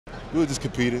We were just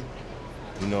competing,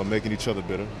 you know, making each other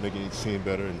better, making each team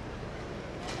better. And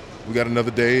we got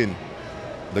another day and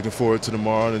looking forward to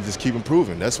tomorrow and just keep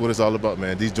improving. That's what it's all about,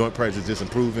 man. These joint practices, just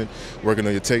improving, working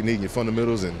on your technique and your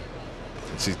fundamentals, and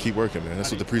just keep working, man.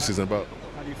 That's what the preseason about.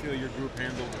 How do you feel your group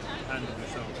handled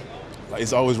yourself? Like,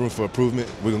 it's always room for improvement.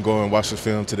 We're going to go and watch the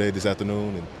film today, this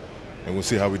afternoon, and we'll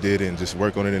see how we did and just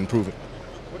work on it and improve it.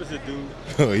 What does it do?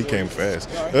 Oh, he came fast.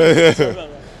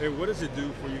 Hey, what does it do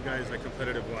for you guys, like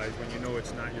competitive-wise, when you know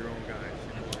it's not your own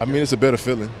guys? I mean, it's a better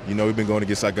feeling. You know, we've been going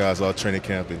against our guys all training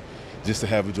camp, and just to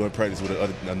have a joint practice with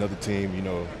another team, you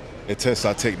know, it tests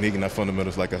our technique and our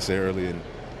fundamentals, like I said earlier,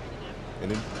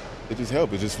 and it just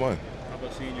helps. It's just fun. How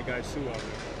about seeing you guys Sue out there?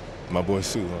 My boy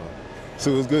Sue,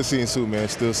 Sue, it was good seeing Sue, man.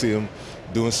 Still see him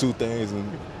doing Sue things,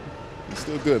 and he's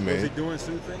still good, man. Was he doing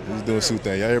Sue things? He's doing Sue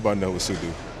things. Yeah, everybody knows what Sue do.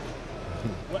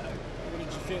 What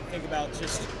did you think about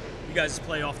just you guys'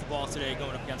 play off the ball today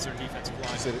going up against their defensive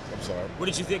line? I'm sorry. What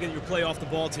did you think of your play off the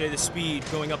ball today, the speed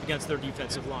going up against their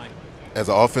defensive line? As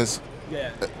an offense,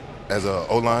 Yeah. as an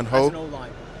O-line As hold, an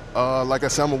O-line. like I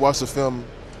said, I'm going to watch the film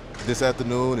this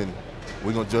afternoon, and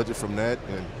we're going to judge it from that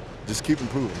and just keep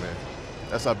improving, man.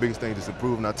 That's our biggest thing, just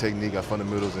improving our technique, our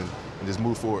fundamentals, and just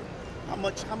move forward. How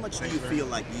much do you feel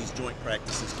like these joint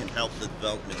practices can help the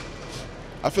development?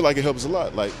 I feel like it helps a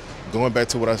lot. Like, going back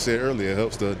to what I said earlier, it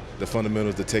helps the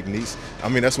fundamentals, the techniques. I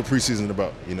mean, that's what preseason is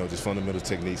about, you know, just fundamentals,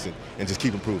 techniques, and just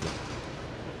keep improving.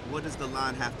 What does the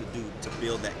line have to do to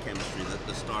build that chemistry,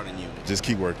 the starting unit? Just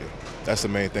keep working. That's the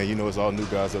main thing. You know, it's all new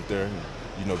guys up there. And,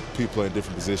 you know, people playing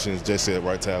different positions. Jesse at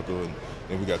right tackle,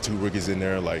 and we got 2 rookies in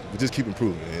there. Like, we just keep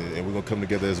improving, and we're going to come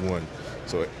together as one.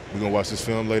 So we're going to watch this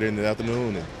film later in the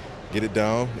afternoon and get it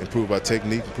down, improve our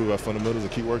technique, improve our fundamentals,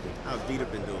 and keep working. How's Vita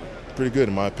been doing? Pretty good,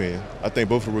 in my opinion. I think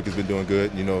both the rookies been doing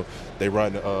good. You know, they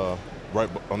riding right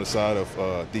on the side of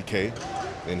DK,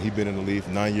 and he's been in the league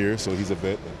for 9 years, so he's a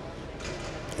vet.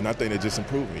 And I think they're just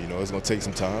improving. You know, it's going to take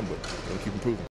some time, but they're going to keep improving.